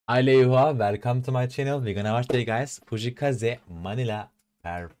Aleha, welcome to my channel. We're gonna watch today, guys, Fujii Kaze Manila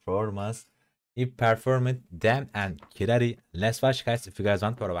performance. He performed them and Kirari. Let's watch, guys. If you guys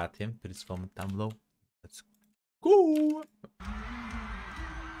want more about him, please comment down below. Let's go.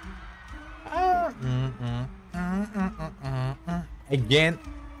 Again,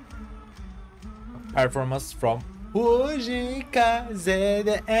 performance from Fujii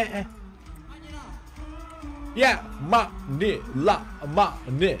Kaze. Yeah, Manila.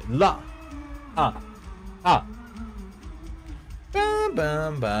 Bam,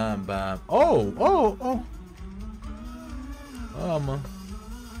 bam, bam, bam. Oh. Man.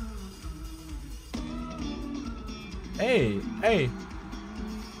 Hey.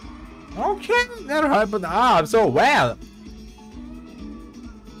 Okay, that happened up so well.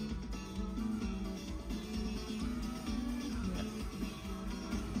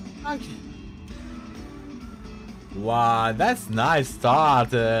 Okay. Wow, that's nice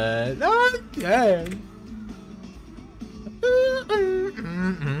start. Okay.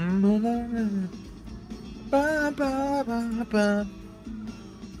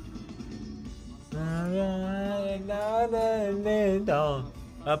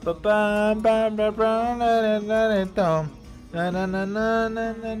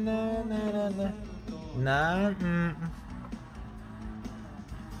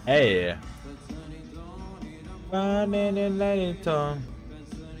 Hey.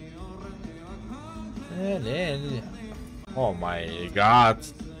 Oh my god.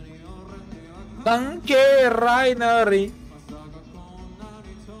 Kirari.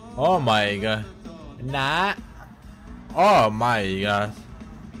 Oh my god. Nah. Oh my god.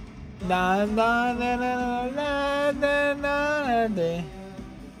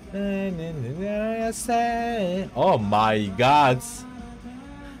 Oh my god.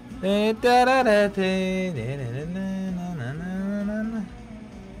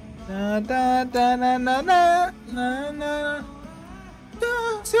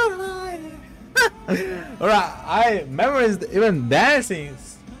 Alright, I memorized even dancing.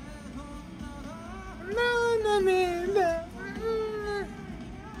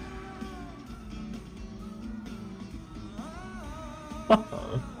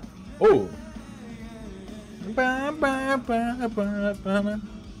 Oh.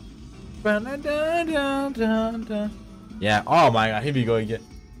 Yeah, oh my god, here we go again.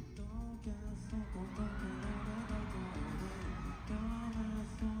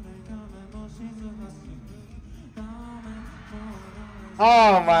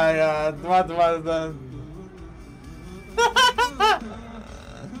 Oh my god, what was that?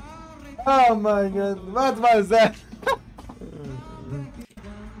 Oh my god, what was that?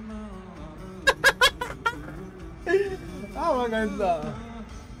 Oh my god,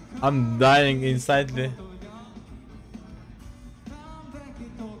 I'm dying inside.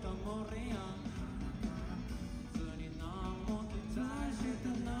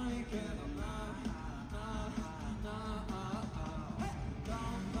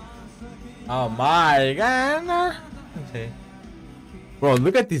 Oh my god. Okay. Bro,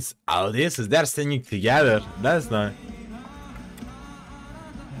 look at these audiences. They're singing together. That's nice.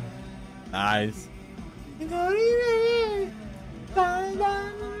 Nice.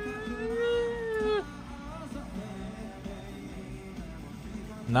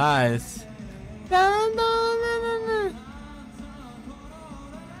 Nice.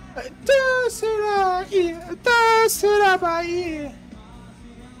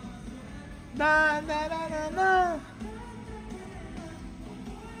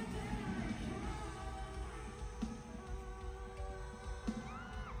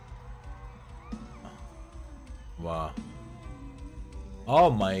 Wow. Oh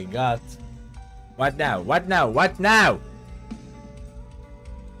my god. What now? What now? What now?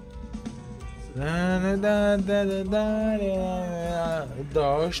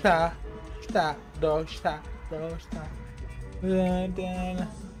 Dosta.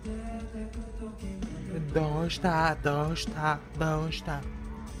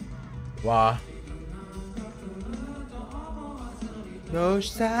 Wow.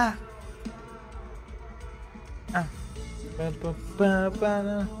 Dosta.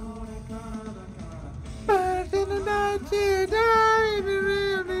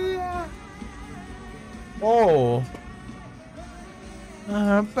 Oh.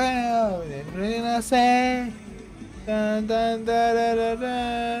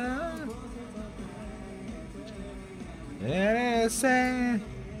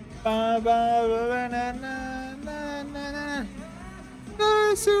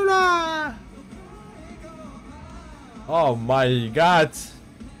 Oh my god.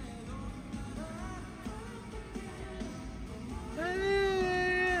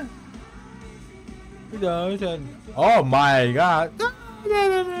 Oh my god.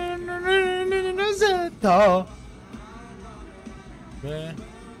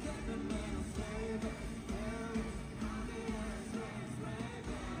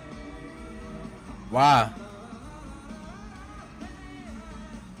 Wow.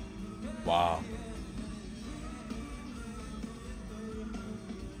 Wow.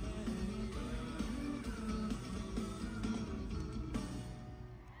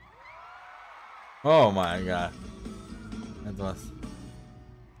 Oh my god. That was.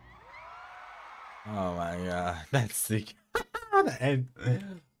 Oh my god. That's sick. The end.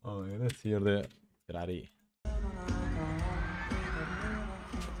 Oh, let's hear the Kirari.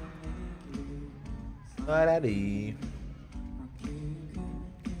 Kirari.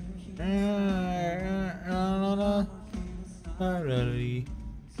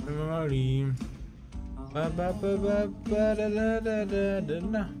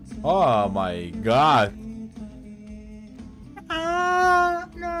 Oh my god.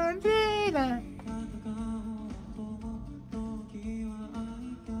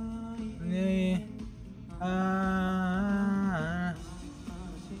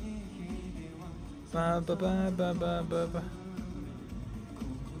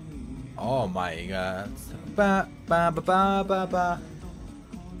 Oh my god. Ba ba ba ba ba ba.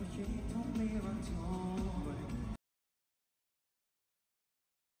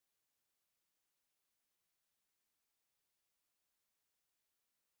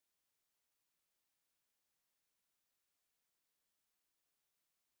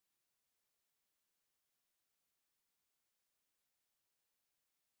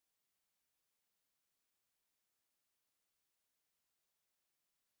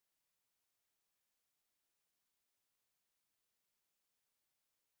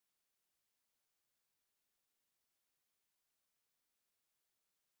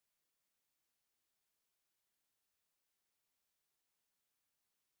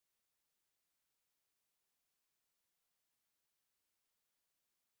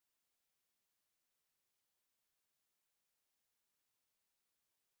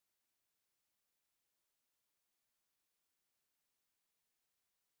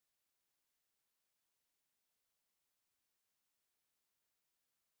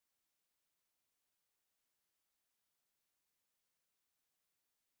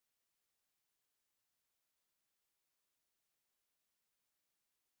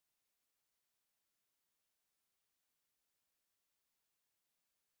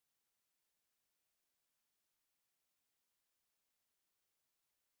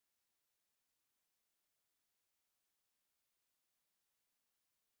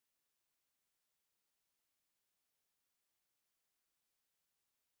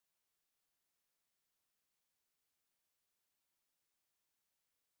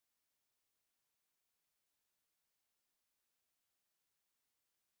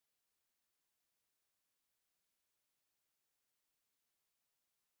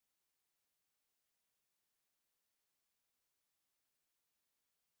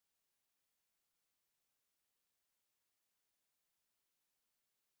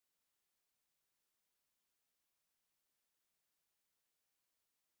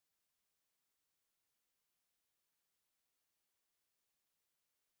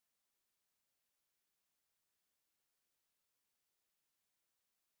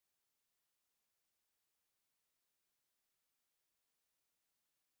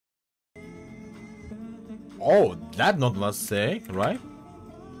 Oh, that note was sick, right?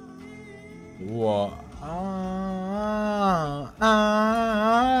 Whoa.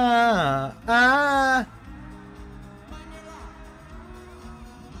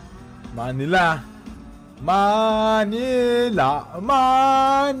 Manila. Manila.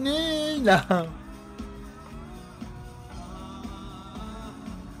 Manila.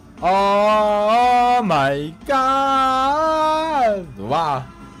 Oh my god. Wow.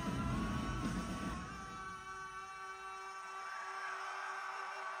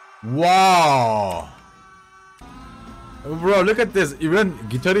 Wow. Bro, look at this. Even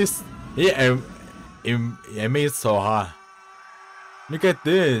guitarist, he amazed so hard. Look at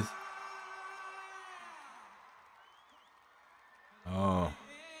this. Oh.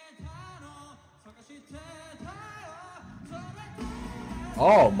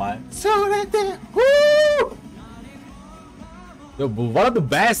 Oh my. Woo! One of the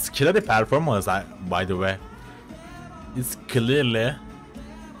best Kirari performers, by the way. It's clearly.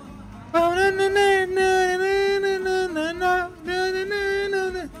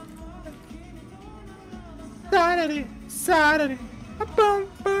 Saturday.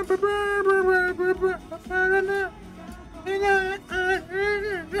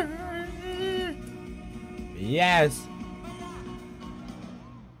 Yes.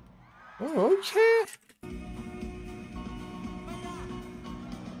 Okay.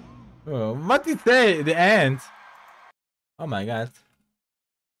 What did they? The end. Oh my god.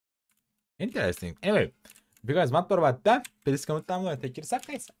 Interesting. Anyway, if you guys want more about that, please comment down below and take your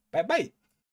guys. Bye bye.